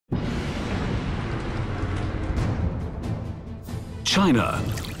China,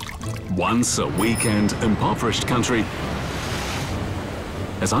 once a weak and impoverished country,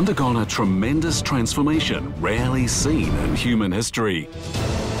 has undergone a tremendous transformation rarely seen in human history.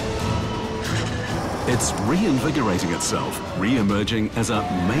 It's reinvigorating itself, re-emerging as a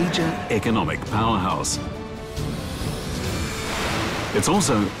major economic powerhouse. It's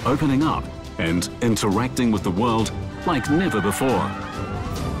also opening up and interacting with the world like never before.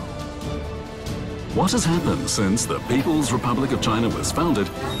 What has happened since the People's Republic of China was founded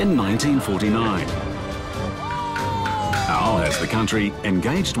in 1949? How has the country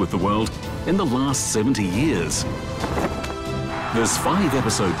engaged with the world in the last 70 years? This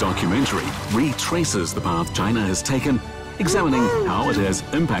 5-episode documentary retraces the path China has taken, examining how it has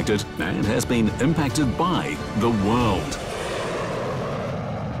impacted and has been impacted by the world.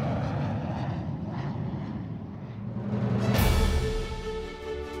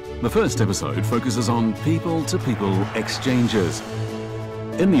 The first episode focuses on people-to-people exchanges.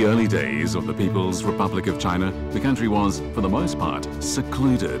 In the early days of the People's Republic of China, the country was, for the most part,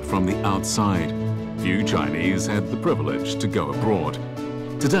 secluded from the outside. Few Chinese had the privilege to go abroad.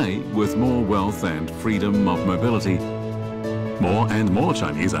 Today, with more wealth and freedom of mobility, more and more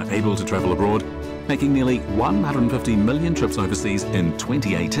Chinese are able to travel abroad, making nearly 150 million trips overseas in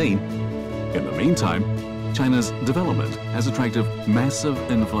 2018. In the meantime, China's development has attracted massive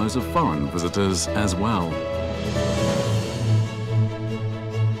inflows of foreign visitors as well.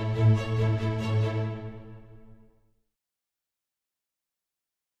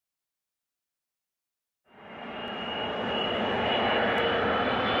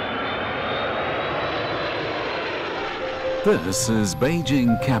 This is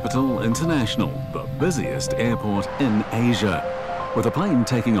Beijing Capital International, the busiest airport in Asia. With a plane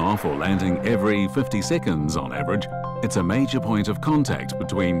taking off or landing every 50 seconds on average, it's a major point of contact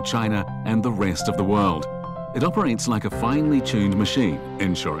between China and the rest of the world. It operates like a finely tuned machine,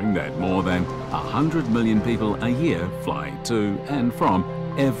 ensuring that more than 100 million people a year fly to and from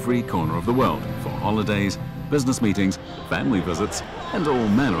every corner of the world for holidays, business meetings, family visits, and all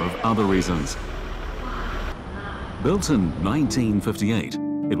manner of other reasons. Built in 1958,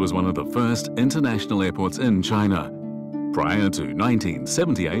 it was one of the first international airports in China. Prior to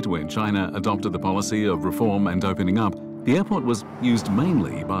 1978, when China adopted the policy of reform and opening up, the airport was used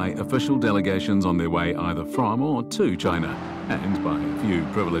mainly by official delegations on their way either from or to China, and by a few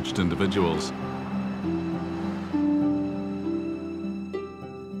privileged individuals.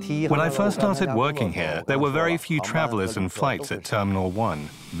 When I first started working here, there were very few travelers and flights at Terminal 1.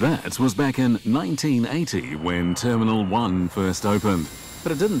 That was back in 1980 when Terminal 1 first opened.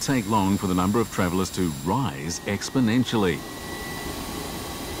 But it didn't take long for the number of travelers to rise exponentially.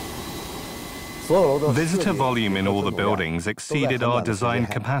 Visitor volume in all the buildings exceeded our design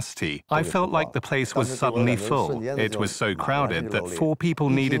capacity. I felt like the place was suddenly full. It was so crowded that 4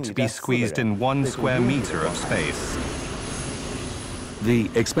 people needed to be squeezed in 1 square meter of space. The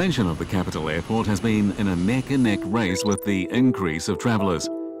expansion of the capital airport has been in a neck-and-neck race with the increase of travelers.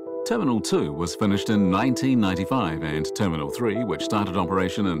 Terminal 2 was finished in 1995, and Terminal 3, which started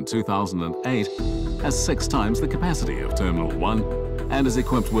operation in 2008, has 6 times the capacity of Terminal 1 and is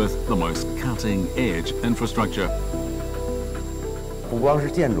equipped with the most cutting-edge infrastructure.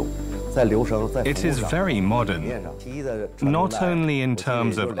 It is very modern, not only in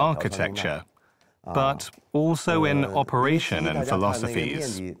terms of architecture, but also in operation and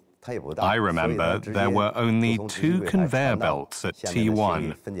philosophies. I remember there were only 2 conveyor belts at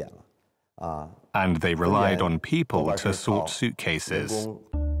T1, and they relied on people to sort suitcases.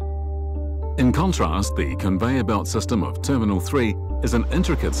 In contrast, the conveyor belt system of Terminal 3 is an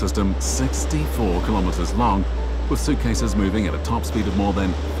intricate system 64 kilometers long, with suitcases moving at a top speed of more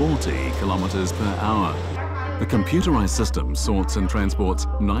than 40 kilometers per hour. The computerized system sorts and transports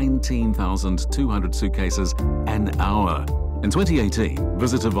 19,200 suitcases an hour. In 2018,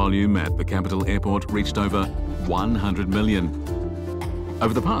 visitor volume at the capital airport reached over 100 million.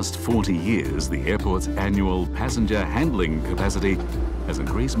 Over the past 40 years, the airport's annual passenger handling capacity has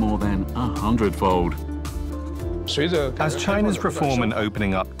increased more than 100-fold. As China's reform and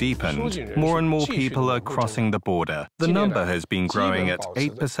opening up deepened, more and more people are crossing the border. The number has been growing at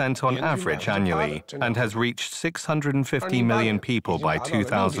 8% on average annually and has reached 650 million people by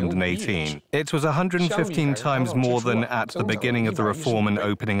 2018. It was 115 times more than at the beginning of the reform and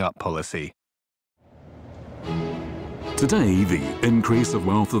opening up policy. Today, the increase of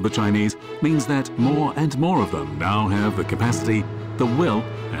wealth of the Chinese means that more and more of them now have the capacity, the will,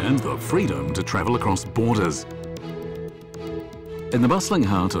 and the freedom to travel across borders. In the bustling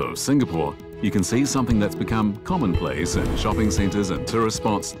heart of Singapore, you can see something that's become commonplace in shopping centres and tourist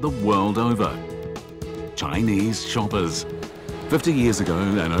spots the world over: Chinese shoppers. 50 years ago,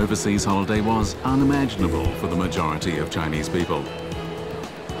 an overseas holiday was unimaginable for the majority of Chinese people.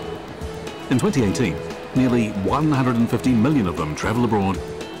 In 2018, nearly 150 million of them travel abroad.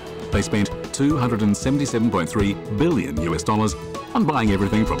 They spent $277.3 billion on buying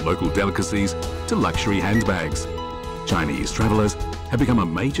everything from local delicacies to luxury handbags. Chinese travelers have become a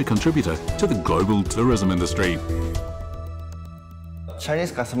major contributor to the global tourism industry.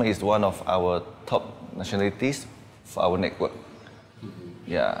 Chinese customer is one of our top nationalities for our network.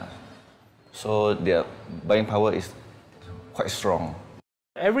 Yeah, so their buying power is quite strong.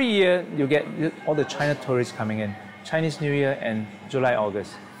 Every year you get all the China tourists coming in, Chinese New Year and July,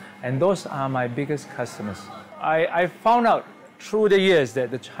 August. And those are my biggest customers. I found out through the years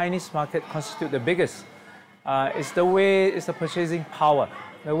that the Chinese market constitutes the biggest. It's the purchasing power,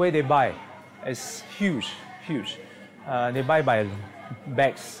 the way they buy. It's huge, huge. They buy by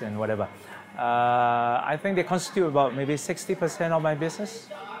bags and whatever. I think they constitute about maybe 60% of my business.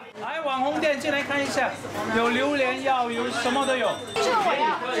 来网红店进来看一下，有榴莲药，有什么都有。这个我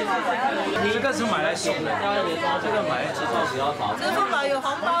要。这个是买来送的，这个买来制作比较早。支付宝有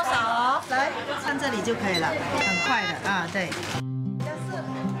红包扫哦，来看这里就可以了，很快的啊，对。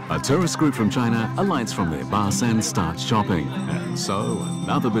A tourist group from China alights from their bus and starts shopping. And so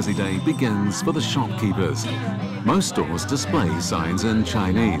another busy day begins for the shopkeepers. Most stores display signs in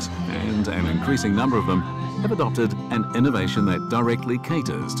Chinese, and an increasing number of them have adopted an innovation that directly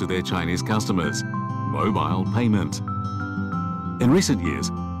caters to their Chinese customers: mobile payment. In recent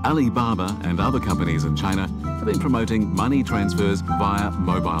years, Alibaba and other companies in China have been promoting money transfers via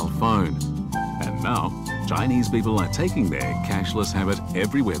mobile phone. And now, Chinese people are taking their cashless habit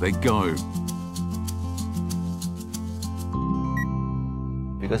everywhere they go.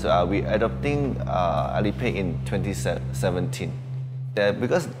 Because we're adopting Alipay in 2017.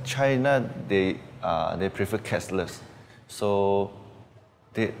 Because China, they prefer cashless, so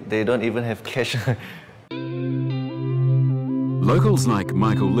they don't even have cash. Locals like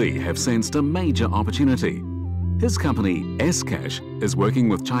Michael Lee have sensed a major opportunity. His company, S-Cash, is working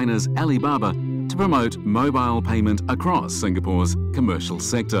with China's Alibaba to promote mobile payment across Singapore's commercial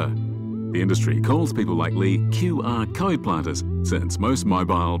sector. The industry calls people like Lee QR code planters, since most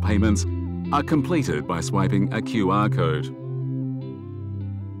mobile payments are completed by swiping a QR code.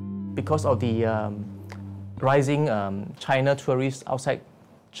 Because of the rising China tourists outside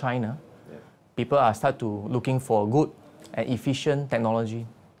China, people are start to looking for good and efficient technology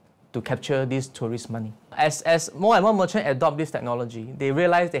to capture this tourist money. As more and more merchants adopt this technology, they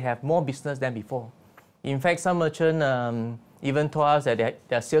realize they have more business than before. In fact, some merchants even told us that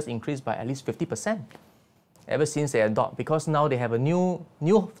their sales increased by at least 50% ever since they adopt, because now they have a new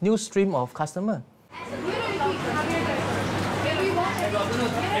stream of customers.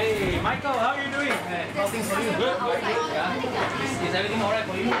 Hey, Michael, how are you doing? How things for you? Good. Is everything all right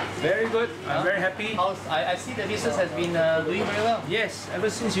for you? Very good. I'm very happy. I see the business has been doing very well. Yes, ever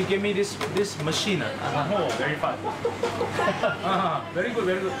since you gave me this machine. Oh, very fun. Very good,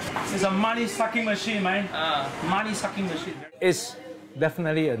 very good. It's a money sucking machine, man. Money sucking machine. It's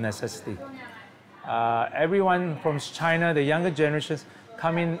definitely a necessity. Everyone from China, the younger generations,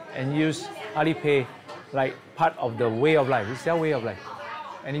 come in and use Alipay like part of the way of life. It's their way of life.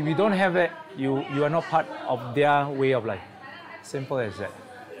 And if you don't have it, you are not part of their way of life. Simple as that.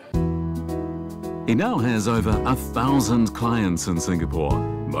 He now has over 1,000 clients in Singapore.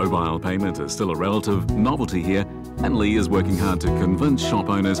 Mobile payment is still a relative novelty here, and Lee is working hard to convince shop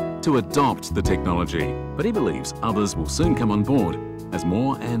owners to adopt the technology. But he believes others will soon come on board as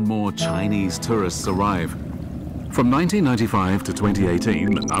more and more Chinese tourists arrive. From 1995 to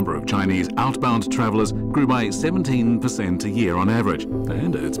 2018, the number of Chinese outbound travellers grew by 17% a year on average,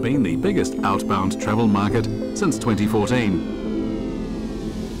 and it's been the biggest outbound travel market since 2014.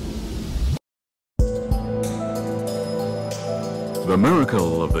 The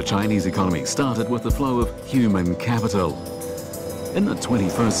miracle of the Chinese economy started with the flow of human capital. In the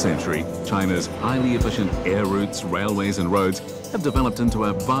 21st century, China's highly efficient air routes, railways and roads have developed into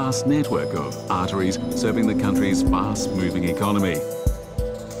a vast network of arteries serving the country's fast-moving economy.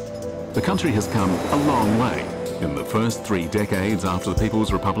 The country has come a long way. In the first 3 decades after the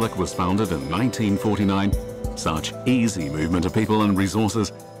People's Republic was founded in 1949, such easy movement of people and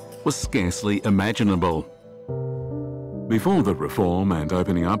resources was scarcely imaginable. Before the reform and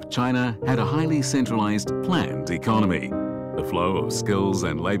opening up, China had a highly centralized, planned economy. The flow of skills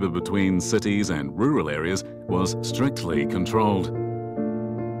and labor between cities and rural areas was strictly controlled.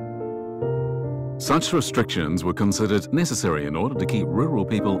 Such restrictions were considered necessary in order to keep rural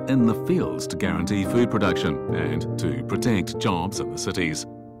people in the fields to guarantee food production and to protect jobs in the cities.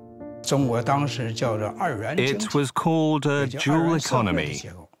 It was called a dual economy,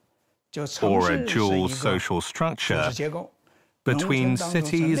 or a dual social structure, between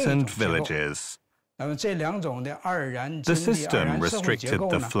cities and villages. The system restricted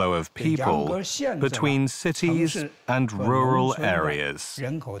the flow of people between cities and rural areas.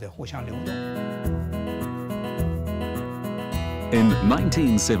 In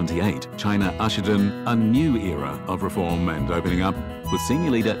 1978, China ushered in a new era of reform and opening up, with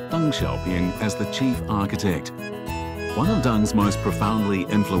senior leader Deng Xiaoping as the chief architect. One of Deng's most profoundly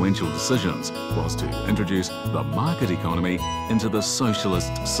influential decisions was to introduce the market economy into the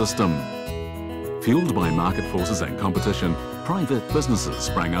socialist system. Fueled by market forces and competition, private businesses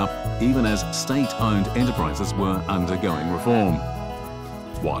sprang up even as state-owned enterprises were undergoing reform.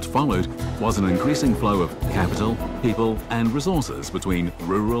 What followed was an increasing flow of capital, people and resources between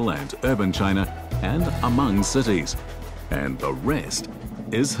rural and urban China and among cities. And the rest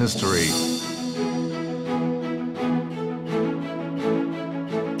is history.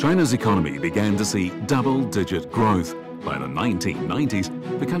 China's economy began to see double-digit growth. By the 1990s,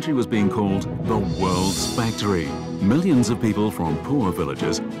 the country was being called the world's factory. Millions of people from poor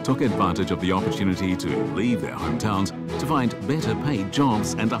villages took advantage of the opportunity to leave their hometowns to find better paid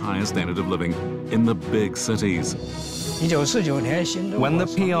jobs and a higher standard of living in the big cities. When the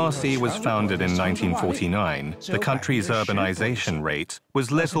PRC was founded in 1949, the country's urbanization rate was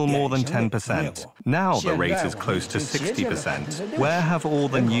little more than 10%. Now the rate is close to 60%. Where have all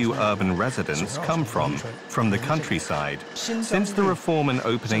the new urban residents come from? From the countryside. Since the reform and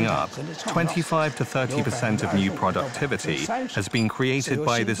opening up, 25 to 30% of new productivity has been created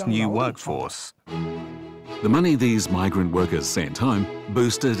by this new workforce. The money these migrant workers sent home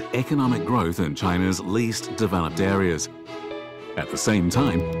boosted economic growth in China's least developed areas. At the same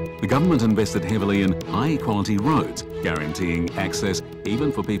time, the government invested heavily in high-quality roads, guaranteeing access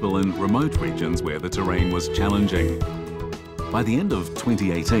even for people in remote regions where the terrain was challenging. By the end of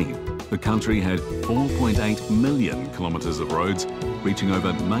 2018, the country had 4.8 million kilometres of roads, reaching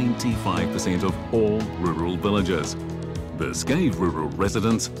over 95% of all rural villages. This gave rural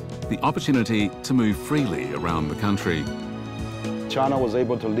residents the opportunity to move freely around the country. China was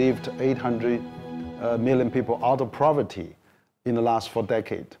able to lift 800 million people out of poverty in the last 4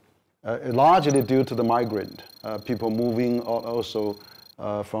 decades, largely due to the migrant, people moving also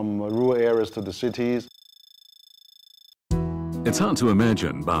from rural areas to the cities. It's hard to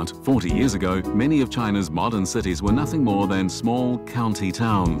imagine, but 40 years ago, many of China's modern cities were nothing more than small county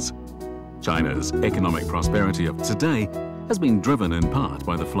towns. China's economic prosperity of today has been driven in part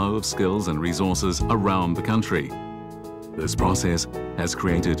by the flow of skills and resources around the country. This process has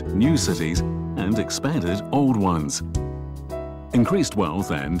created new cities and expanded old ones. Increased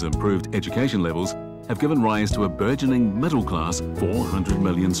wealth and improved education levels have given rise to a burgeoning middle class 400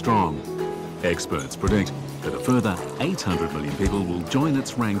 million strong. Experts predict that a further 800 million people will join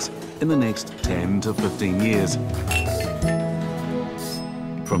its ranks in the next 10 to 15 years.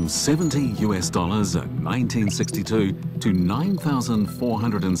 From $70 in 1962 to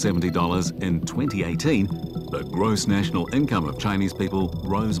 $9,470 in 2018, the gross national income of Chinese people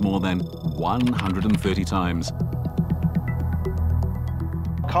rose more than 130 times.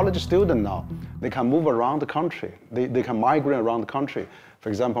 College students now, they can move around the country. They can migrate around the country. For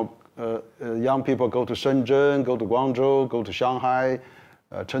example, young people go to Shenzhen, go to Guangzhou, go to Shanghai,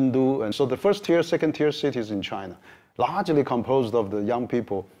 Chengdu. And so the first tier, second tier cities in China, largely composed of the young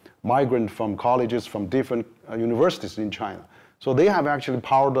people migrant from colleges, from different universities in China. So they have actually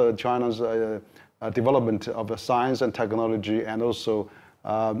powered China's development of science and technology, and also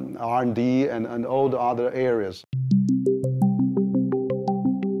R&D and all the other areas.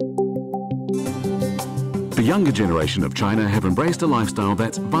 The younger generation of China have embraced a lifestyle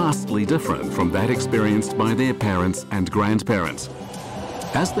that's vastly different from that experienced by their parents and grandparents.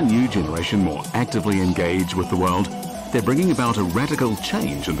 As the new generation more actively engage with the world, they're bringing about a radical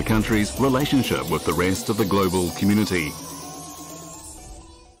change in the country's relationship with the rest of the global community.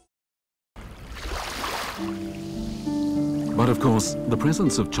 But of course, the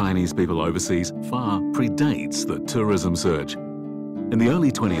presence of Chinese people overseas far predates the tourism surge. In the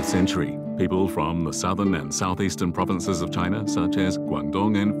early 20th century, people from the southern and southeastern provinces of China, such as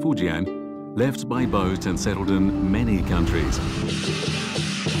Guangdong and Fujian, left by boat and settled in many countries.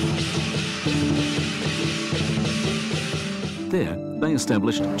 There, they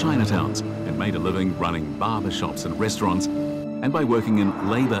established Chinatowns and made a living running barber shops and restaurants, and by working in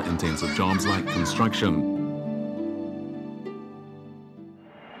labor-intensive jobs like construction.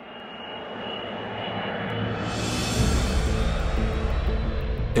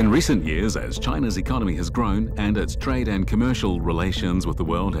 In recent years, as China's economy has grown and its trade and commercial relations with the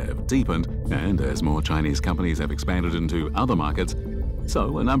world have deepened, and as more Chinese companies have expanded into other markets,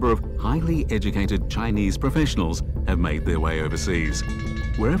 so a number of highly educated Chinese professionals have made their way overseas.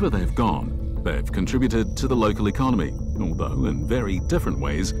 Wherever they've gone, they've contributed to the local economy, although in very different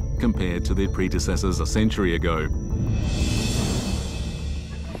ways compared to their predecessors a century ago.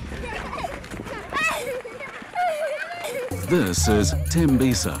 This is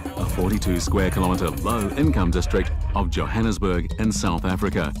Tembisa, a 42 square kilometre low-income district of Johannesburg in South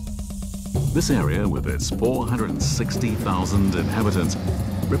Africa. This area, with its 460,000 inhabitants,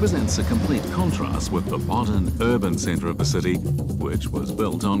 represents a complete contrast with the modern urban centre of the city, which was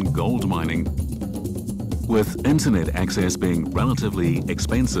built on gold mining. With internet access being relatively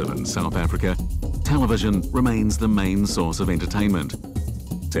expensive in South Africa, television remains the main source of entertainment.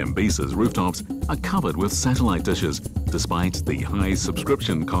 Tembisa's rooftops are covered with satellite dishes, despite the high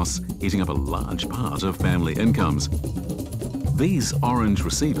subscription costs eating up a large part of family incomes. These orange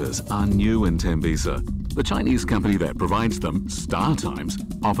receivers are new in Tembisa. The Chinese company that provides them,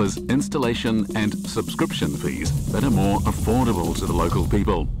 StarTimes, offers installation and subscription fees that are more affordable to the local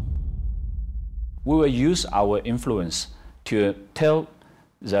people. We will use our influence to tell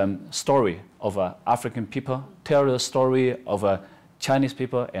the story of African people, tell the story of Chinese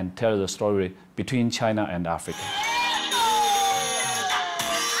people, and tell the story between China and Africa.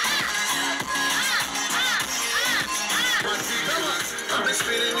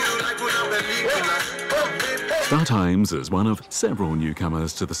 StarTimes is one of several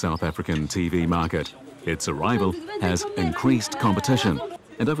newcomers to the South African TV market. Its arrival has increased competition,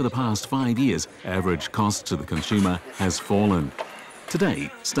 and over the past 5 years, average cost to the consumer has fallen. Today,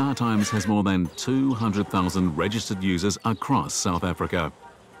 StarTimes has more than 200,000 registered users across South Africa.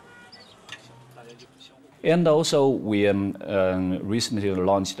 And also, we recently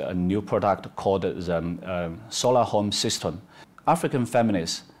launched a new product called the solar home system. African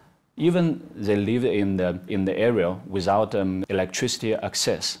families, even they live in the area without electricity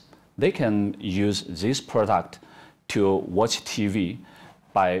access, they can use this product to watch TV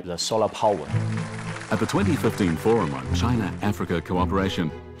by the solar power. At the 2015 Forum on China-Africa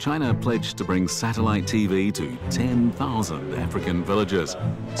Cooperation, China pledged to bring satellite TV to 10,000 African villages.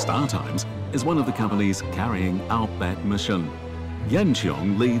 StarTimes is one of the companies carrying out that mission. Yan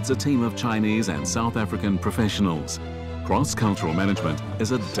Qiong leads a team of Chinese and South African professionals. Cross-cultural management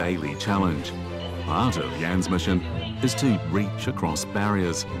is a daily challenge. Part of Yan's mission is to reach across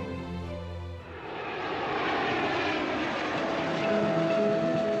barriers.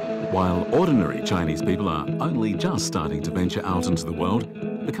 While ordinary Chinese people are only just starting to venture out into the world,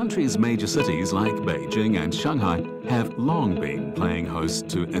 the country's major cities like Beijing and Shanghai have long been playing host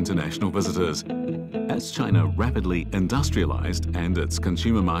to international visitors. As China rapidly industrialized and its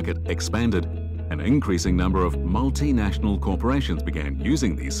consumer market expanded, an increasing number of multinational corporations began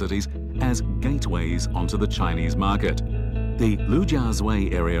using these cities as gateways onto the Chinese market. The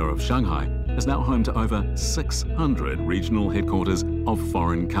Lujiazui area of Shanghai is now home to over 600 regional headquarters of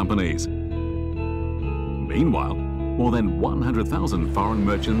foreign companies. Meanwhile, more than 100,000 foreign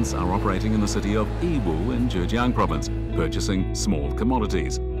merchants are operating in the city of Yiwu in Zhejiang province, purchasing small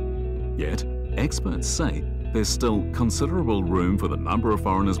commodities. Yet, experts say there's still considerable room for the number of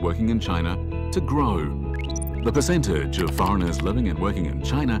foreigners working in China to grow. The percentage of foreigners living and working in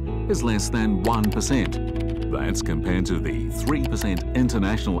China is less than 1%. That's compared to the 3%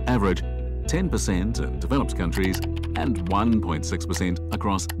 international average, 10% in developed countries, and 1.6%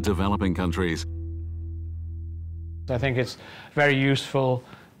 across developing countries. I think it's very useful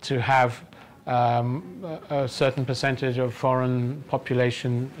to have a certain percentage of foreign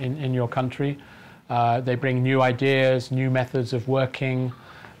population in your country. They bring new ideas, new methods of working,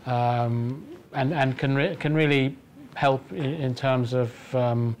 and can really help in terms of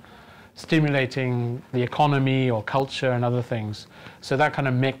stimulating the economy or culture and other things. So that kind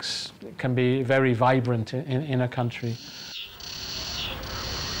of mix can be very vibrant in a country.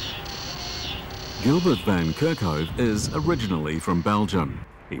 Gilbert van Kerkhove is originally from Belgium.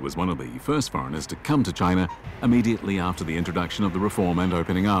 He was one of the first foreigners to come to China immediately after the introduction of the reform and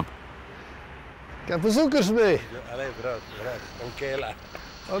opening up. Ik heb bezoekers mee. Allee, vooruit. Oké,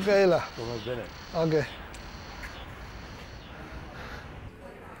 Oké, kom maar binnen. Oké.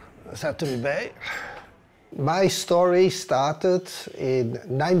 Zet er bij. My story started in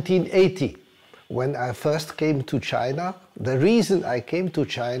 1980 when I first came to China. The reason I came to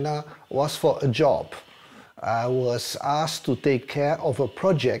China was for a job. I was asked to take care of a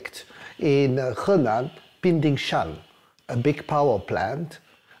project in Henan, Pindingshan, a big power plant.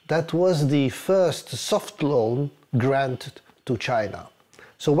 That was the first soft loan granted to China.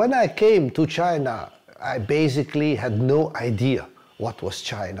 So when I came to China, I basically had no idea what was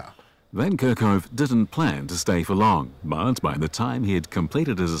China. Van Kerkhove didn't plan to stay for long, but by the time he had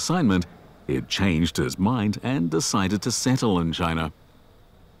completed his assignment, he had changed his mind and decided to settle in China.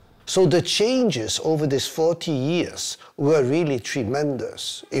 So the changes over these 40 years were really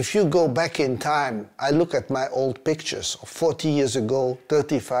tremendous. If you go back in time, I look at my old pictures of 40 years ago,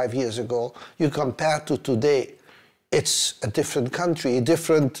 35 years ago, you compare to today, it's a different country, a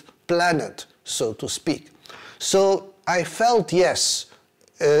different planet, so to speak. So I felt, yes,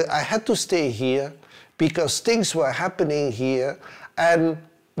 I had to stay here because things were happening here and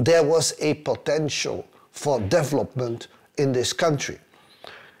there was a potential for development in this country.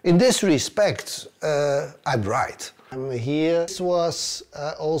 In this respect, I'm right. I'm here. This was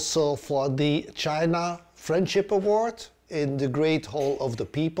also for the China Friendship Award in the Great Hall of the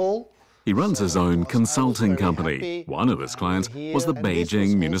People. He runs his own consulting company. One of his clients was the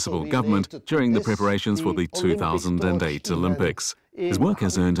Beijing municipal government during the preparations for the 2008 Olympics. His work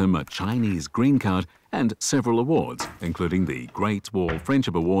has earned him a Chinese green card and several awards, including the Great Wall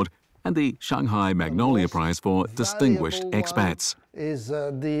Friendship Award and the Shanghai Magnolia Prize for Distinguished Expats. Is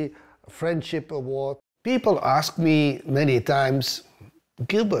the Friendship Award. People ask me many times,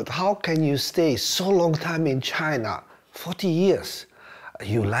 Gilbert, how can you stay so long time in China? 40 years.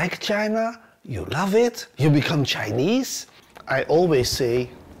 You like China? You love it? You become Chinese? I always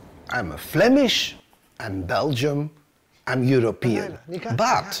say, I'm a Flemish, I'm Belgium, I'm European.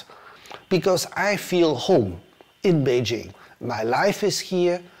 But because I feel home in Beijing, my life is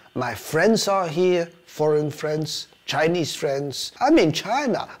here, my friends are here, foreign friends, Chinese friends. I'm in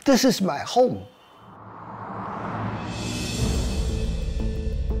China. This is my home.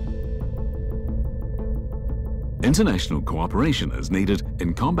 International cooperation is needed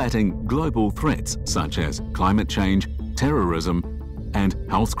in combating global threats such as climate change, terrorism, and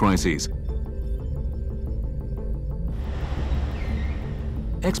health crises.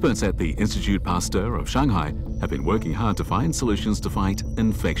 Experts at the Institut Pasteur of Shanghai have been working hard to find solutions to fight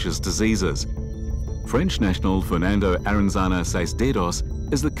infectious diseases. French national Fernando Aranzana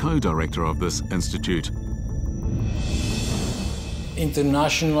Seis-Dedos is the co-director of this institute.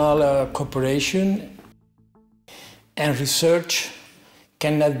 International cooperation and research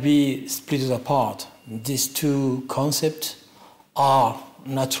cannot be split apart. These two concepts are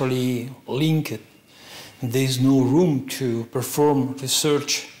naturally linked. There is no room to perform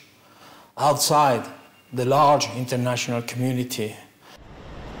research outside the large international community.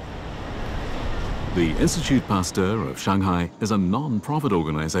 The Institut Pasteur of Shanghai is a non-profit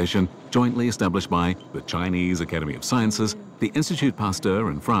organization jointly established by the Chinese Academy of Sciences, the Institut Pasteur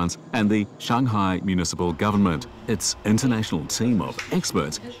in France, and the Shanghai municipal government. Its international team of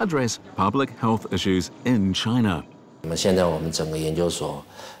experts address public health issues in China.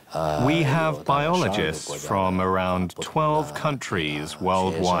 We have biologists from around 12 countries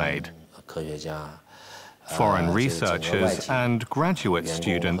worldwide. Foreign researchers and graduate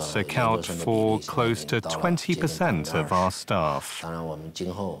students account for close to 20% of our staff.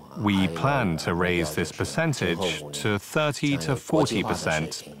 We plan to raise this percentage to 30 to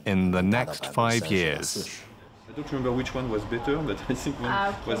 40% in the next 5 years. I don't remember which one was better, but I think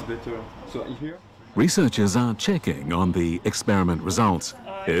one was better. So here. Researchers are checking on the experiment results.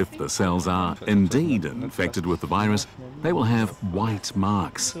 If the cells are indeed infected with the virus, they will have white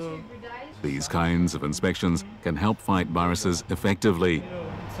marks. These kinds of inspections can help fight viruses effectively.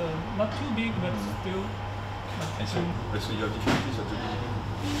 It's not too big, but still. So you have difficulties at the beginning?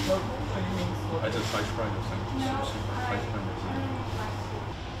 At the 5 prime or something.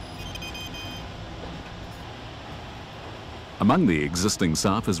 Among the existing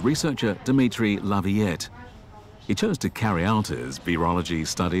staff is researcher Dimitri Lavillette. He chose to carry out his virology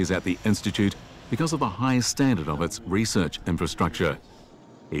studies at the Institute because of the high standard of its research infrastructure.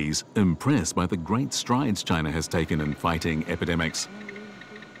 He's impressed by the great strides China has taken in fighting epidemics.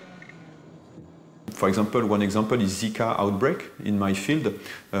 For example, one example is Zika outbreak in my field.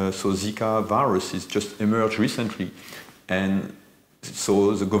 So Zika virus is just emerged recently. And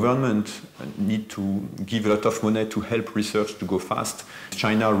so the government need to give a lot of money to help research to go fast.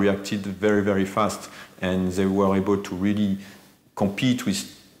 China reacted very, very fast, and they were able to really compete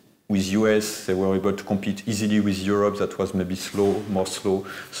with US. They were able to compete easily with Europe that was maybe more slow.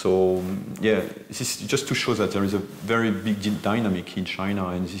 So yeah, this is just to show that there is a very big dynamic in China,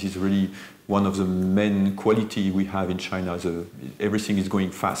 and this is really one of the main quality we have in China. Everything is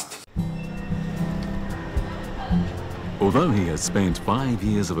going fast. Although he has spent 5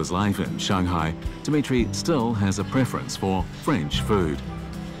 years of his life in Shanghai, Dimitri still has a preference for French food.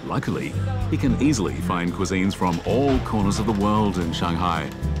 Luckily, he can easily find cuisines from all corners of the world in Shanghai.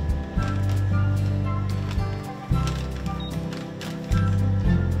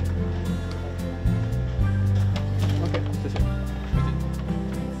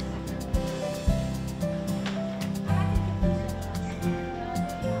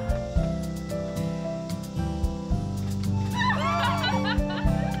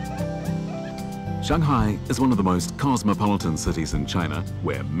 Shanghai is one of the most cosmopolitan cities in China,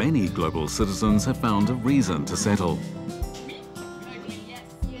 where many global citizens have found a reason to settle.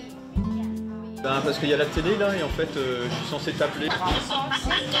 Parce qu'il y a la télé là et en fait je suis censé t'appeler.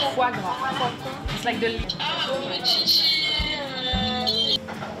 Foie gras. It's like the.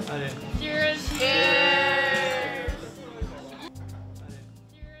 Allez. Cheers.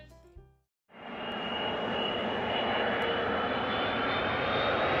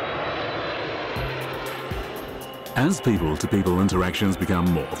 As people-to-people interactions become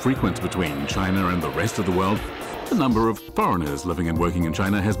more frequent between China and the rest of the world, the number of foreigners living and working in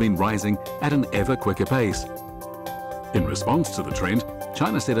China has been rising at an ever quicker pace. In response to the trend,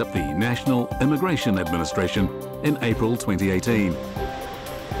 China set up the National Immigration Administration in April 2018.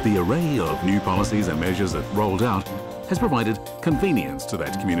 The array of new policies and measures it rolled out has provided convenience to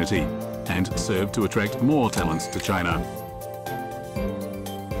that community and served to attract more talents to China.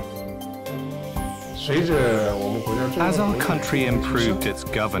 As our country improved its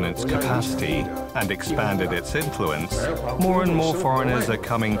governance capacity and expanded its influence, more and more foreigners are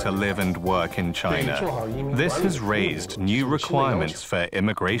coming to live and work in China. This has raised new requirements for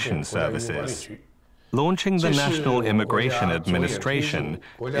immigration services. Launching the National Immigration Administration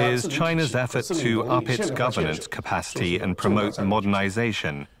is China's effort to up its governance capacity and promote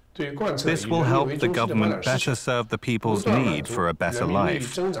modernization. This will help the government better serve the people's need for a better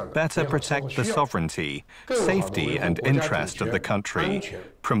life, better protect the sovereignty, safety and interest of the country,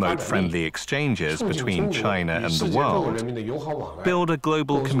 promote friendly exchanges between China and the world, build a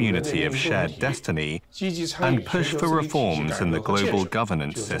global community of shared destiny, and push for reforms in the global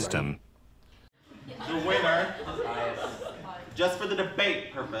governance system. The winner, just for the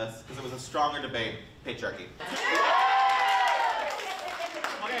debate purpose, because it was a stronger debate, patriarchy.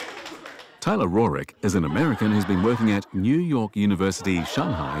 Tyler Rorick is an American who's been working at New York University,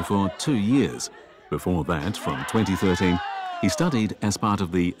 Shanghai for 2 years. Before that, from 2013, he studied as part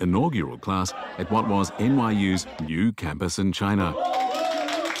of the inaugural class at what was NYU's new campus in China.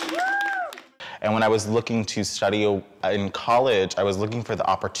 And when I was looking to study in college, I was looking for the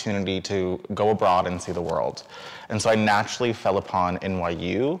opportunity to go abroad and see the world. And so I naturally fell upon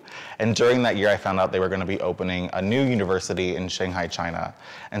NYU. And during that year, I found out they were going to be opening a new university in Shanghai, China.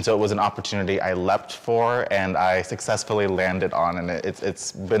 And so it was an opportunity I leapt for and I successfully landed on. And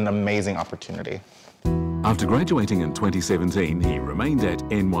it's been an amazing opportunity. After graduating in 2017, he remained at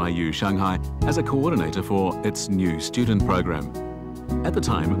NYU Shanghai as a coordinator for its new student program. At the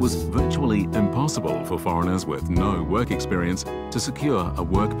time, it was virtually impossible for foreigners with no work experience to secure a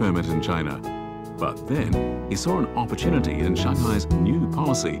work permit in China. But then, he saw an opportunity in Shanghai's new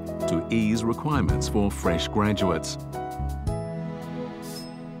policy to ease requirements for fresh graduates.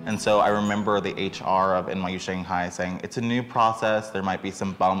 And so I remember the HR of NYU Shanghai saying, it's a new process, there might be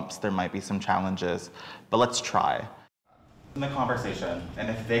some bumps, there might be some challenges, but let's try. In the conversation, and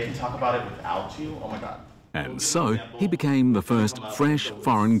if they can talk about it without you, oh my God. And so, he became the first fresh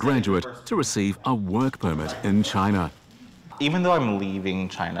foreign graduate to receive a work permit in China. Even though I'm leaving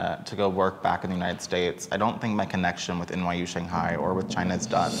China to go work back in the United States, I don't think my connection with NYU Shanghai or with China is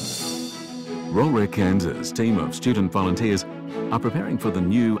done. Rorick and his team of student volunteers are preparing for the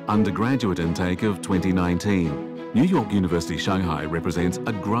new undergraduate intake of 2019. New York University Shanghai represents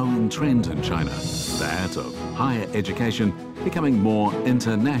a growing trend in China, that of higher education becoming more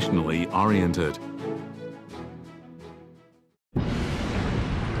internationally oriented.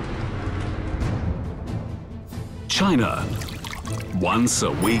 China, once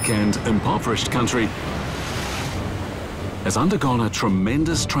a weak and impoverished country, has undergone a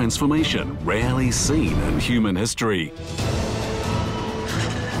tremendous transformation rarely seen in human history.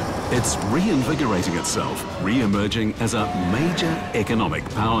 It's reinvigorating itself, re-emerging as a major economic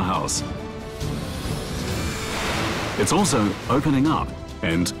powerhouse. It's also opening up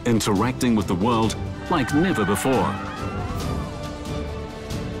and interacting with the world like never before.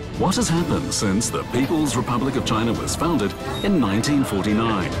 What has happened since the People's Republic of China was founded in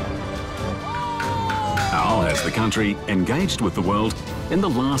 1949? How has the country engaged with the world in the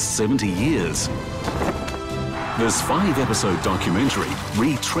last 70 years? This 5-episode documentary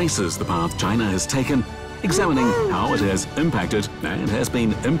retraces the path China has taken, examining how it has impacted and has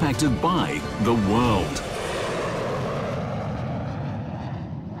been impacted by the world.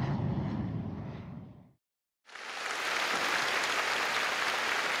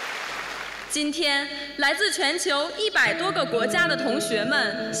 今天，来自全球100多个国家的同学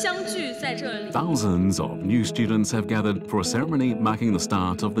们相聚在这里。 Thousands of new students have gathered for a ceremony marking the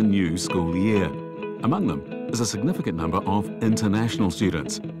start of the new school year. Among them is a significant number of international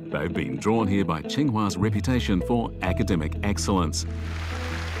students. They've been drawn here by Tsinghua's reputation for academic excellence.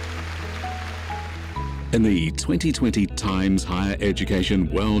 In the 2020 Times Higher Education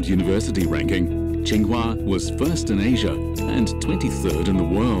World University Ranking, Tsinghua was first in Asia and 23rd in the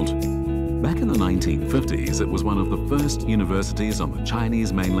world. Back in the 1950s, it was one of the first universities on the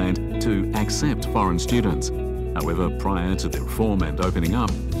Chinese mainland to accept foreign students. However, prior to the reform and opening up,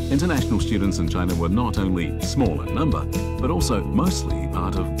 international students in China were not only small in number, but also mostly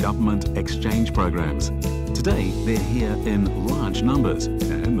part of government exchange programs. Today, they're here in large numbers,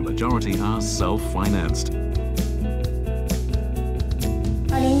 and the majority are self-financed.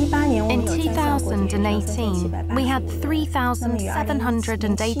 In 2018, we had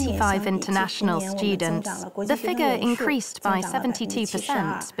 3,785 international students. The figure increased by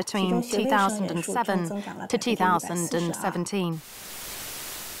 72% between 2007 to 2017.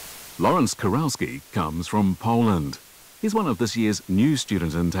 Lawrence Kurowski comes from Poland. He's one of this year's new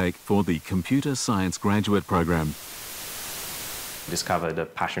student intake for the Computer Science Graduate Program. Discovered a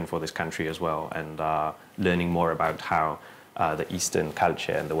passion for this country as well, and learning more about how the Eastern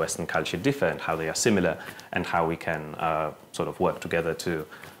culture and the Western culture differ, and how they are similar, and how we can sort of work together to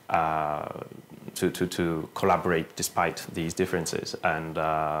collaborate despite these differences. And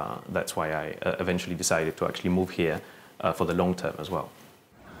that's why I eventually decided to actually move here for the long term as well.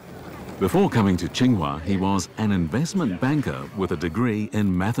 Before coming to Tsinghua, he was an investment banker with a degree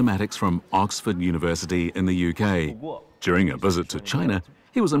in mathematics from Oxford University in the UK. During a visit to China,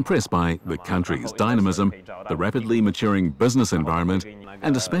 he was impressed by the country's dynamism, the rapidly maturing business environment,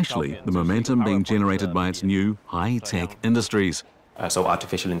 and especially the momentum being generated by its new high-tech industries. So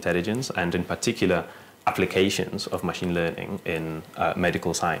artificial intelligence, and in particular applications of machine learning in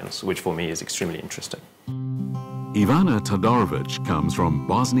medical science, which for me is extremely interesting. Ivana Todorovic comes from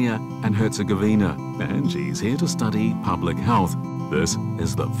Bosnia and Herzegovina, and she's here to study public health. This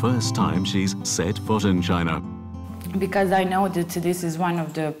is the first time she's set foot in China. Because I know that this is one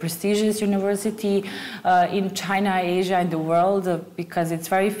of the prestigious universities in China, Asia, and the world, because it's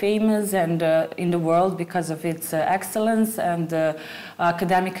very famous, and in the world because of its excellence and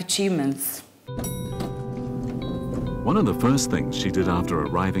academic achievements. One of the first things she did after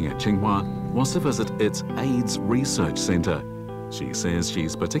arriving at Tsinghua was to visit its AIDS Research Center. She says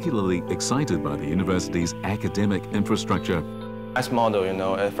she's particularly excited by the university's academic infrastructure. Nice model, you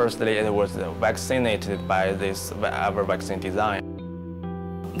know. Firstly, it was vaccinated by this our vaccine design.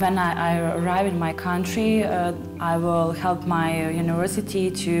 When I arrive in my country, I will help my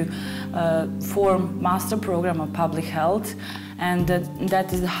university to form master program of public health, and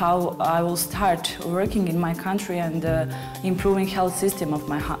that is how I will start working in my country and improving health system of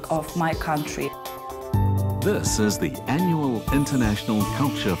my country. This is the annual International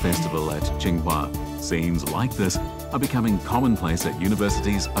Culture Festival at Tsinghua. Scenes like this are becoming commonplace at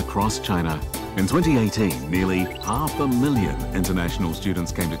universities across China. In 2018, nearly 500,000 international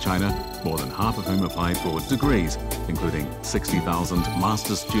students came to China, more than half of whom applied for degrees, including 60,000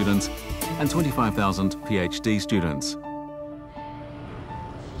 master's students and 25,000 PhD students.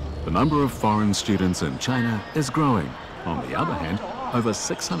 The number of foreign students in China is growing. On the other hand, over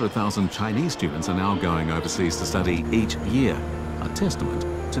 600,000 Chinese students are now going overseas to study each year, a testament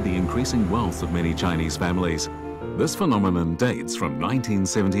to the increasing wealth of many Chinese families. This phenomenon dates from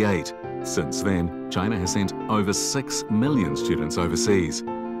 1978. Since then, China has sent over 6 million students overseas.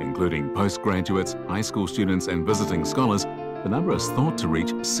 Including postgraduates, high school students and visiting scholars, the number is thought to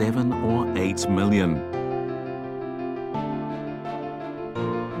reach 7 or 8 million.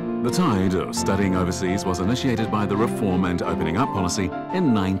 The tide of studying overseas was initiated by the Reform and Opening Up policy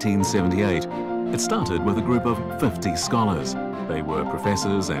in 1978. It started with a group of 50 scholars. They were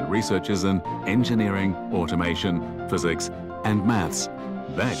professors and researchers in engineering, automation, physics, and maths.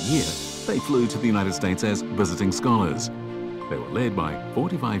 That year, they flew to the United States as visiting scholars. They were led by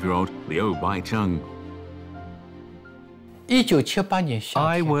 45-year-old Liu Baicheng.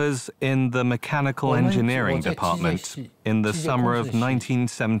 I was in the mechanical engineering department in the summer of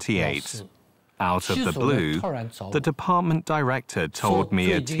 1978. Out of the blue, the department director told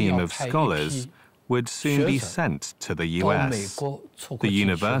me a team of scholars would soon be sent to the US. The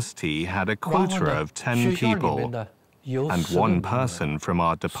university had a quota of 10 people, and one person from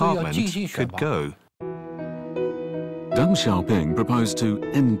our department could go. Deng Xiaoping proposed to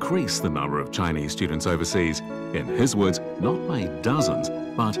increase the number of Chinese students overseas. In his words, not by dozens,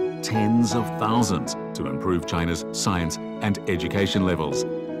 but tens of thousands to improve China's science and education levels.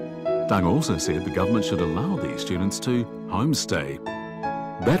 Deng also said the government should allow these students to homestay.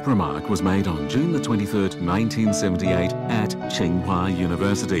 That remark was made on June the 23rd, 1978 at Tsinghua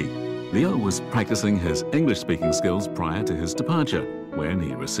University. Liu was practicing his English-speaking skills prior to his departure when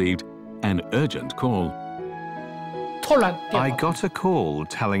he received an urgent call. I got a call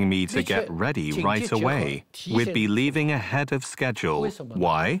telling me to get ready right away. We'd be leaving ahead of schedule.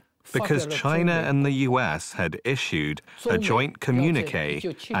 Why? Because China and the US had issued a joint communique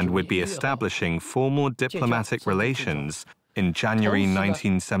and would be establishing formal diplomatic relations in January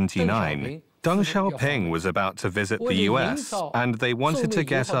 1979. Deng Xiaoping was about to visit the US, and they wanted to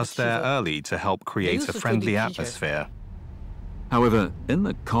get us there early to help create a friendly atmosphere. However, in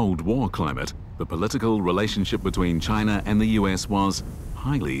the Cold War climate, the political relationship between China and the US was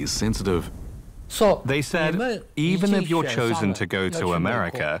highly sensitive. They said, even if you're chosen to go to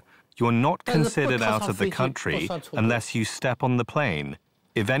America, you're not considered out of the country unless you step on the plane.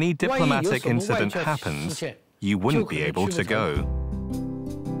 If any diplomatic incident happens, you wouldn't be able to go.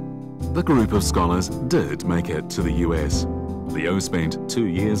 The group of scholars did make it to the US. Liu spent 2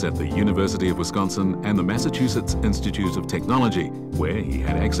 years at the University of Wisconsin and the Massachusetts Institute of Technology, where he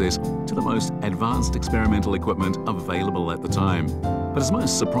had access to the most advanced experimental equipment available at the time. But his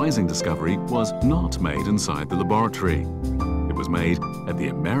most surprising discovery was not made inside the laboratory. It was made at the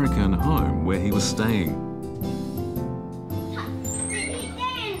American home where he was staying.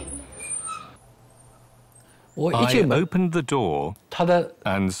 I opened the door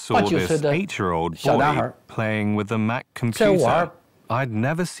and saw this 8-year-old boy playing with a Mac computer. I'd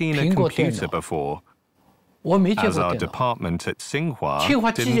never seen a computer before, as our department at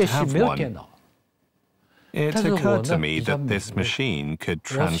Tsinghua didn't have one. It occurred to me that this machine could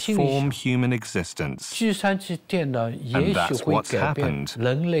transform human existence, and that's what's happened.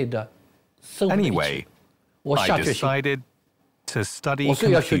 Anyway, I decided to study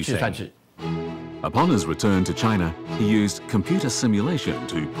computing. Upon his return to China, he used computer simulation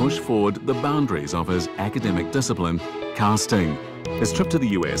to push forward the boundaries of his academic discipline, casting. His trip to the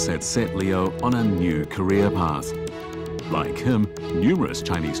US had set Liu on a new career path. Like him, numerous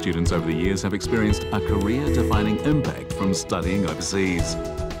Chinese students over the years have experienced a career-defining impact from studying overseas.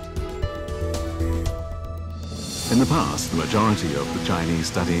 In the past, the majority of the Chinese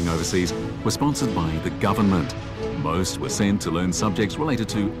studying overseas were sponsored by the government. Most were sent to learn subjects related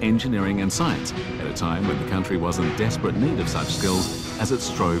to engineering and science at a time when the country was in desperate need of such skills as it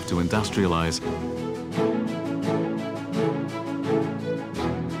strove to industrialize.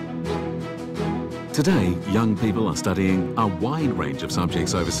 Today, young people are studying a wide range of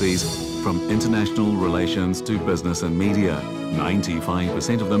subjects overseas, from international relations to business and media.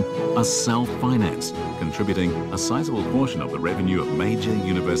 95% of them are self-financed, contributing a sizable portion of the revenue of major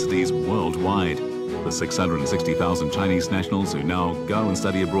universities worldwide. The 660,000 Chinese nationals who now go and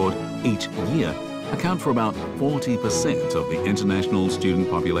study abroad each year account for about 40% of the international student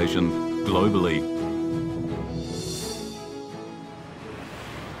population globally.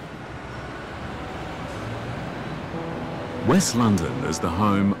 West London is the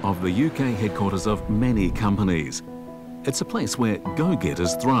home of the UK headquarters of many companies. It's a place where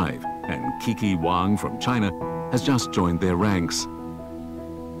go-getters thrive, and Kiki Wang from China has just joined their ranks.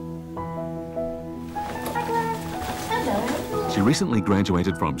 She recently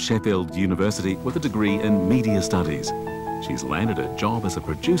graduated from Sheffield University with a degree in media studies. She's landed a job as a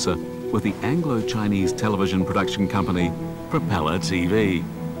producer with the Anglo-Chinese television production company Propeller TV.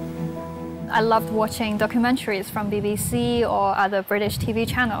 I loved watching documentaries from BBC or other British TV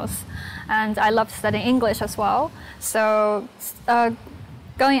channels, and I loved studying English as well. So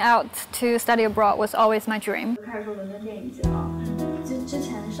going out to study abroad was always my dream.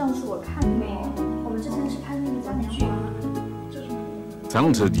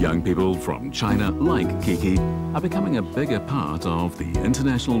 Talented young people from China, like Kiki, are becoming a bigger part of the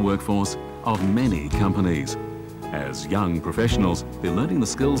international workforce of many companies. As young professionals, they're learning the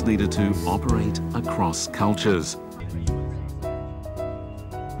skills needed to operate across cultures.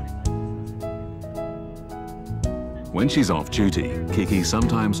 When she's off duty, Kiki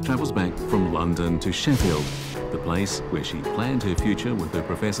sometimes travels back from London to Sheffield, the place where she planned her future with her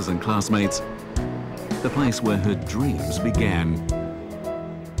professors and classmates, the place where her dreams began.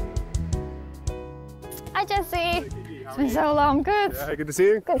 Hi, Jessie. It's been so long. Good. Yeah, good to see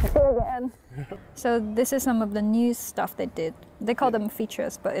you. Good to see you again. So this is some of the news stuff they did. They call them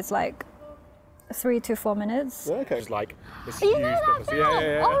features, but it's like 3 to 4 minutes. Yeah, okay. It's like this you huge know that film?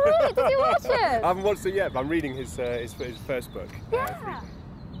 yeah. Oh, really? Did you watch it? I haven't watched it yet, but I'm reading his first book. Yeah.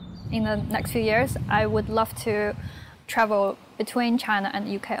 In the next few years, I would love to travel between China and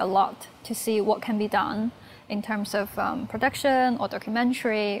the UK a lot to see what can be done in terms of production or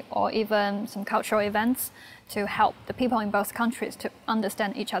documentary or even some cultural events to help the people in both countries to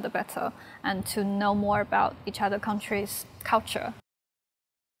understand each other better and to know more about each other countries' culture.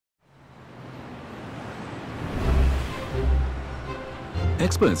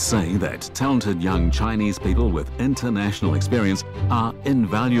 Experts say that talented young Chinese people with international experience are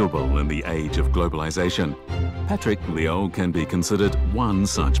invaluable in the age of globalization. Patrick Liu can be considered one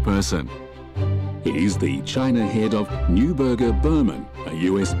such person. He's the China head of Neuberger Berman, a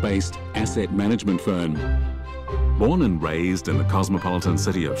US-based asset management firm. Born and raised in the cosmopolitan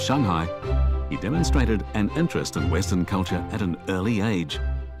city of Shanghai, he demonstrated an interest in Western culture at an early age.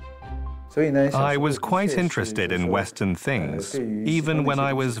 I was quite interested in Western things, even when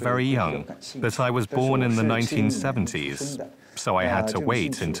I was very young, but I was born in the 1970s, so I had to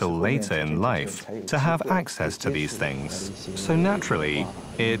wait until later in life to have access to these things. So naturally,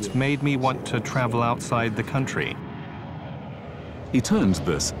 it made me want to travel outside the country. He turned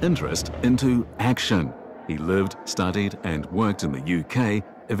this interest into action. He lived, studied, and worked in the UK,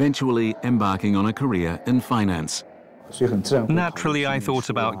 eventually embarking on a career in finance. Naturally, I thought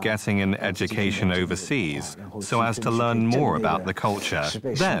about getting an education overseas so as to learn more about the culture.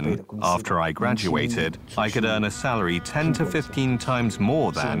 Then, after I graduated, I could earn a salary 10 to 15 times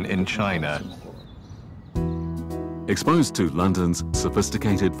more than in China. Exposed to London's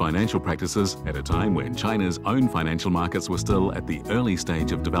sophisticated financial practices at a time when China's own financial markets were still at the early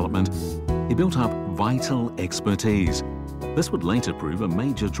stage of development, he built up vital expertise. This would later prove a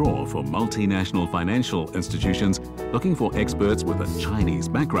major draw for multinational financial institutions looking for experts with a Chinese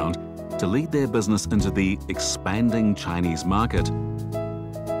background to lead their business into the expanding Chinese market.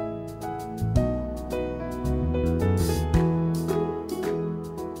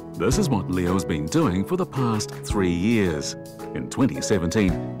 This is what Liu's been doing for the past 3 years. In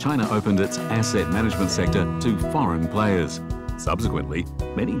 2017, China opened its asset management sector to foreign players. Subsequently,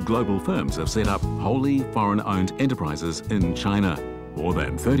 many global firms have set up wholly foreign-owned enterprises in China. More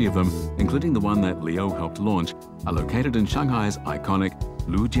than 30 of them, including the one that Liu helped launch, are located in Shanghai's iconic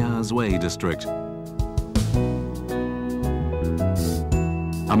Lujiazui district.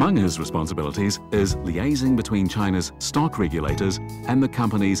 Among his responsibilities is liaising between China's stock regulators and the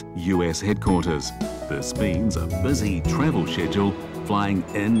company's US headquarters. This means a busy travel schedule, flying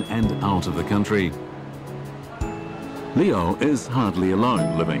in and out of the country. Liu is hardly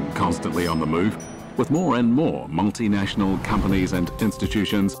alone, living constantly on the move, with more and more multinational companies and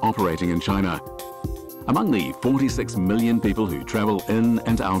institutions operating in China. Among the 46 million people who travel in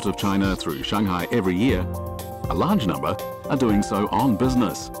and out of China through Shanghai every year, a large number are doing so on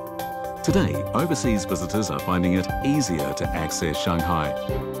business. Today, overseas visitors are finding it easier to access Shanghai.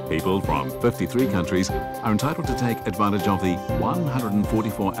 People from 53 countries are entitled to take advantage of the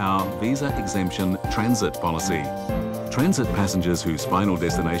 144-hour visa exemption transit policy. Transit passengers whose final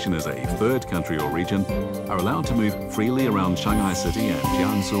destination is a third country or region are allowed to move freely around Shanghai City and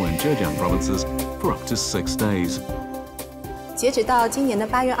Jiangsu and Zhejiang provinces for up to 6 days. Up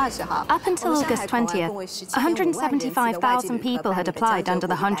until August 20th, 175,000 people had applied under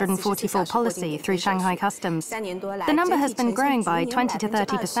the 144 policy through Shanghai Customs. The number has been growing by 20 to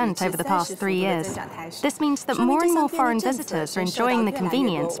 30% over the past 3 years. This means that more and more foreign visitors are enjoying the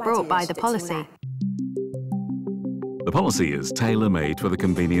convenience brought by the policy. The policy is tailor-made for the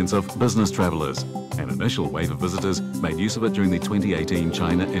convenience of business travelers. An initial wave of visitors made use of it during the 2018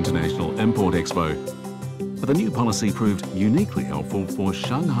 China International Import Expo. But the new policy proved uniquely helpful for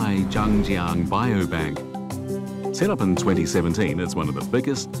Shanghai Zhangjiang Biobank. Set up in 2017, it's one of the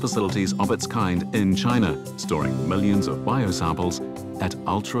biggest facilities of its kind in China, storing millions of biosamples at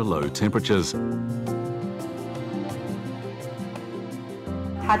ultra-low temperatures.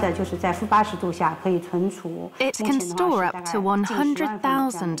 It can store up to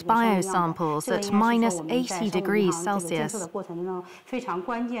 100,000 biosamples at minus 80 degrees Celsius.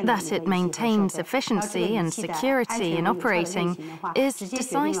 That it maintains efficiency and security in operating is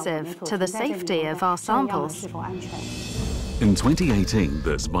decisive to the safety of our samples. In 2018,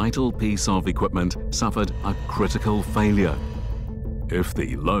 this vital piece of equipment suffered a critical failure. If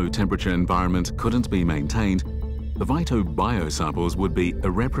the low-temperature environment couldn't be maintained, the Vito biosamples would be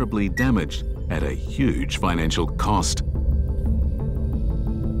irreparably damaged at a huge financial cost.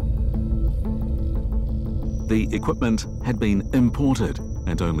 The equipment had been imported,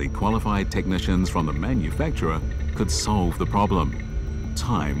 and only qualified technicians from the manufacturer could solve the problem.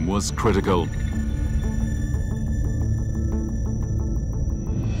 Time was critical.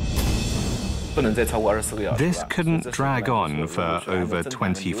 This couldn't drag on for over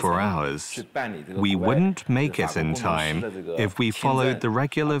 24 hours. We wouldn't make it in time if we followed the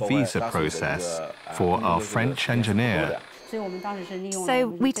regular visa process for our French engineer. So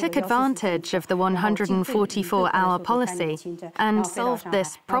we took advantage of the 144-hour policy and solved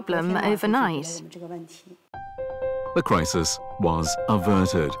this problem overnight. The crisis was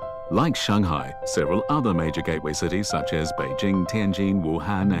averted. Like Shanghai, several other major gateway cities such as Beijing, Tianjin,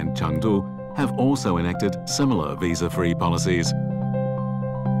 Wuhan and Chengdu have also enacted similar visa-free policies.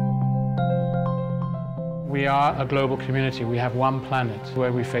 We are a global community. We have one planet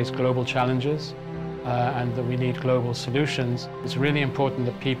where we face global challenges and that we need global solutions. It's really important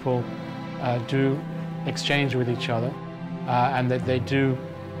that people do exchange with each other and that they do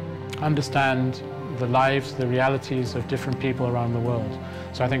understand the lives, the realities of different people around the world.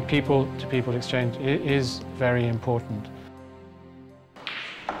 So I think people-to-people exchange is very important.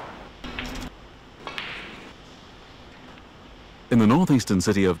 In the northeastern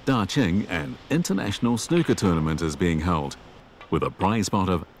city of Daqing, an international snooker tournament is being held. With a prize pot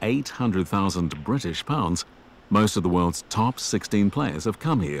of 800,000 British pounds, most of the world's top 16 players have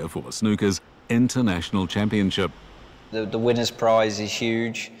come here for snooker's international championship. The winner's prize is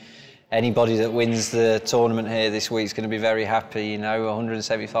huge. Anybody that wins the tournament here this week is going to be very happy. You know,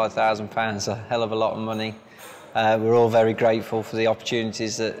 £175,000, a hell of a lot of money. We're all very grateful for the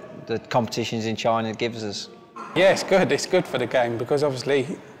opportunities that the competitions in China gives us. Yeah, it's good. It's good for the game because obviously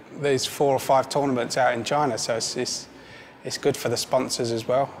there's 4 or 5 tournaments out in China, so it's good for the sponsors as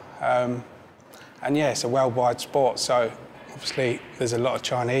well. And yeah, it's a worldwide sport, so obviously there's a lot of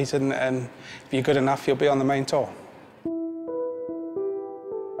Chinese, and if you're good enough, you'll be on the main tour.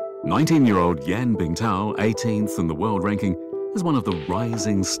 19-year-old Yan Bingtao, 18th in the world ranking, is one of the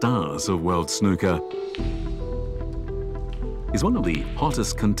rising stars of world snooker. He's one of the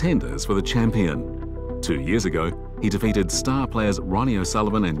hottest contenders for the champion. 2 years ago, he defeated star players Ronnie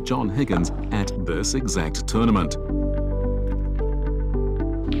O'Sullivan and John Higgins at this exact tournament.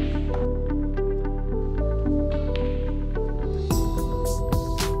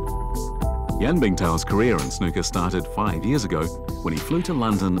 Yan Bingtao's career in snooker started 5 years ago when he flew to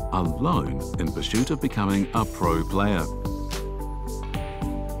London alone in pursuit of becoming a pro player.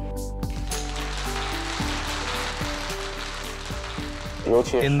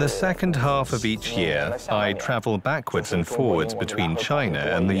 In the second half of each year, I travel backwards and forwards between China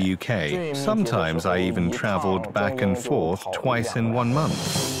and the UK. Sometimes I even traveled back and forth twice in 1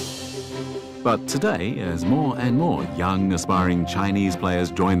 month. But today, as more and more young, aspiring Chinese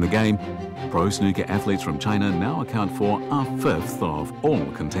players join the game, pro snooker athletes from China now account for 1/5 of all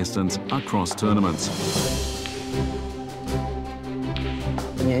contestants across tournaments.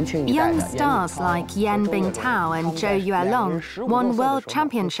 Young stars like Yan Bingtao and Zhou Yuelong won world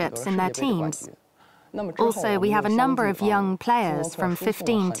championships in their teens. Also, we have a number of young players from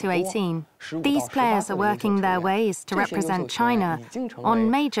 15 to 18. These players are working their ways to represent China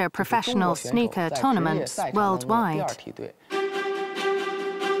on major professional snooker tournaments worldwide.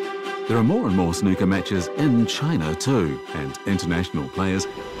 There are more and more snooker matches in China too, and international players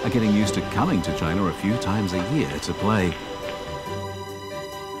are getting used to coming to China a few times a year to play.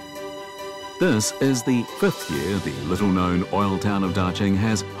 This is the 5th year the little-known oil town of Daqing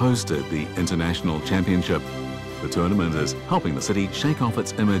has hosted the International Championship. The tournament is helping the city shake off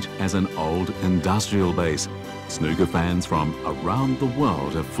its image as an old industrial base. Snooker fans from around the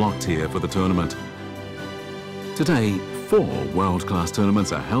world have flocked here for the tournament. Today, 4 world-class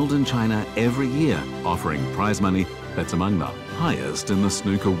tournaments are held in China every year, offering prize money that's among the highest in the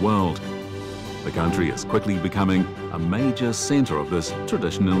snooker world. The country is quickly becoming a major center of this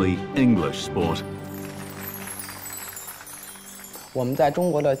traditionally English sport.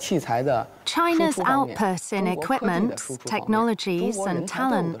 China's output in equipment, technologies and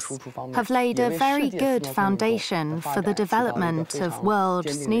talents have laid a very good foundation for the development of world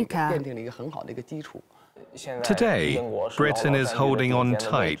snooker. Today, Britain is holding on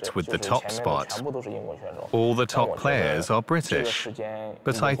tight with the top spot. All the top players are British,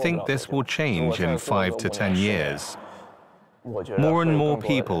 but I think this will change in 5 to 10 years. More and more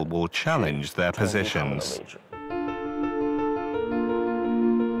people will challenge their positions.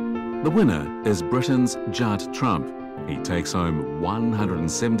 The winner is Britain's Judd Trump. He takes home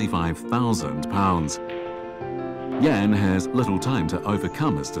 £175,000. Yan has little time to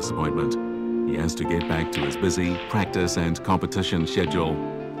overcome his disappointment. He has to get back to his busy practice and competition schedule.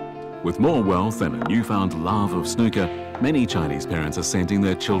 With more wealth and a newfound love of snooker, many Chinese parents are sending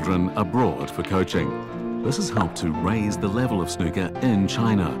their children abroad for coaching. This has helped to raise the level of snooker in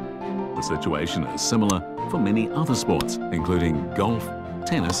China. The situation is similar for many other sports, including golf,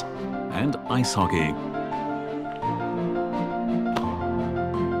 tennis, and ice hockey.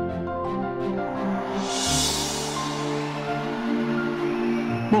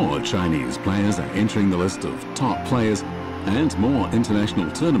 More Chinese players are entering the list of top players, and more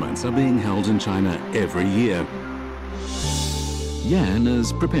international tournaments are being held in China every year. Yan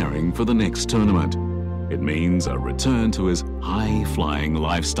is preparing for the next tournament. It means a return to his high-flying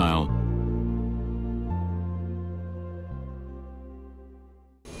lifestyle.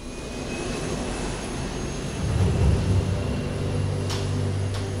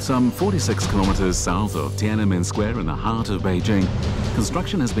 Some 46 kilometers south of Tiananmen Square in the heart of Beijing,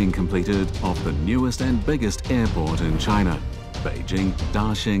 construction has been completed of the newest and biggest airport in China, Beijing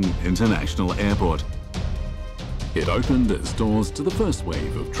Daxing International Airport. It opened its doors to the first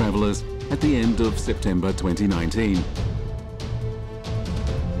wave of travelers at the end of September 2019.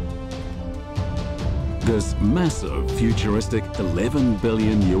 This massive, futuristic $11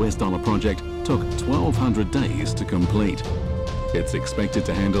 billion project took 1,200 days to complete. It's expected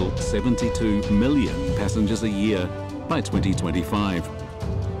to handle 72 million passengers a year by 2025.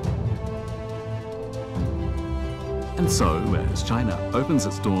 And so, as China opens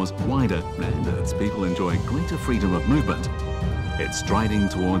its doors wider and its people enjoy greater freedom of movement, it's striding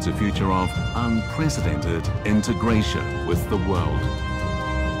towards a future of unprecedented integration with the world.